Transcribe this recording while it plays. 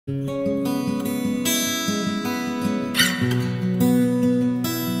Even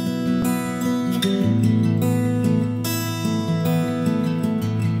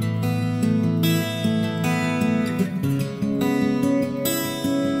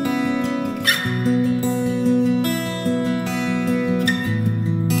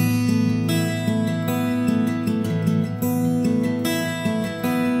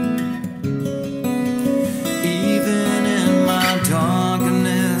in my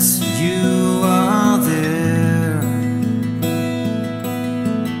darkness, you are there.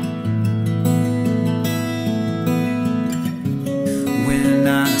 When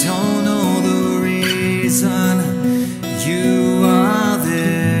I don't know the reason, you are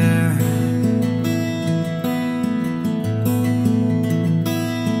there.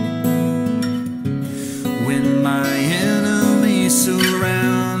 When my enemies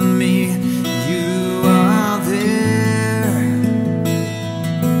surround me, you are there.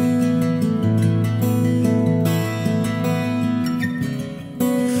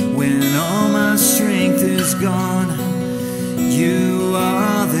 When all my strength is gone, you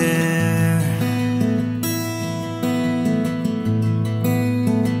are there.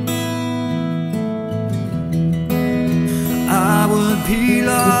 I would be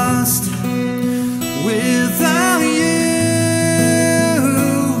lost without you.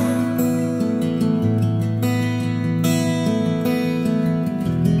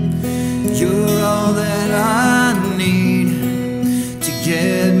 You're all that I need to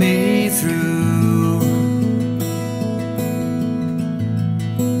get me through.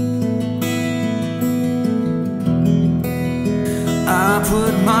 I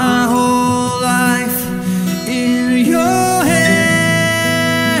put my whole life in your hands.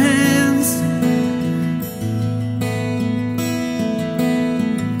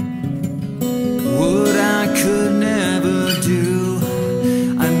 What I could never do,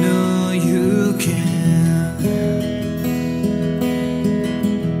 I know you can.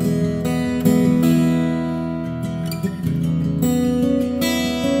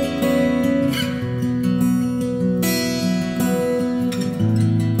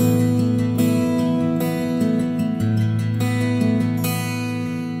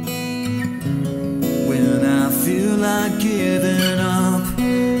 When I feel like giving up,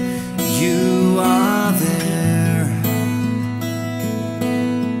 you are there.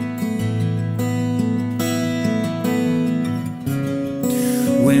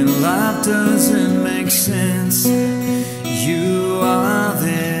 When life doesn't make sense, you are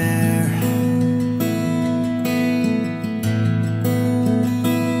there.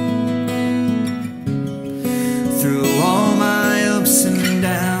 Through all my ups and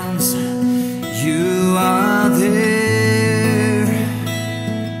downs, you are there.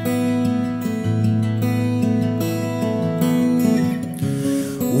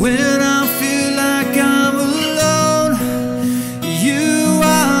 When I feel like I'm alone, you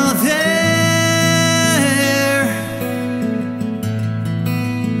are there.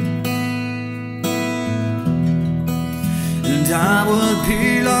 And I would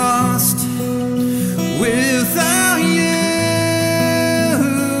be lost without you.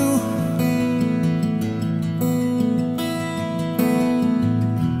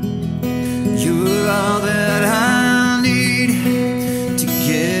 You're all that I need to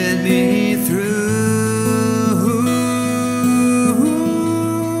get me through.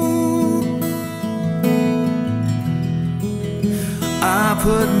 I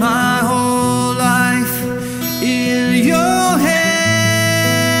put my whole life in your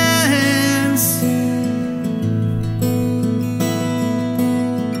hands.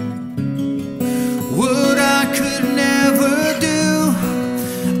 What I could never do,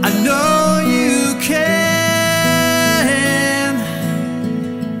 I know you can.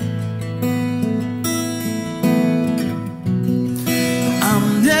 I'm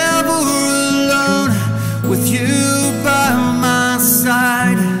never alone with you by my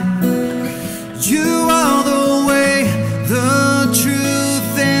side. You are the way, the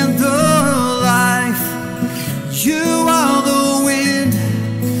truth, and the life. You are the wind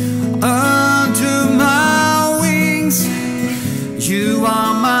under my wings. You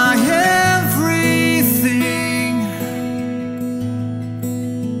are my everything.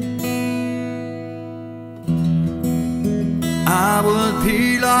 I would be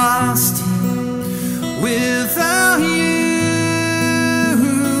lost without you.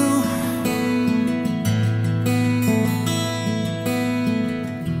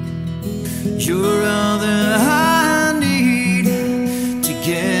 You're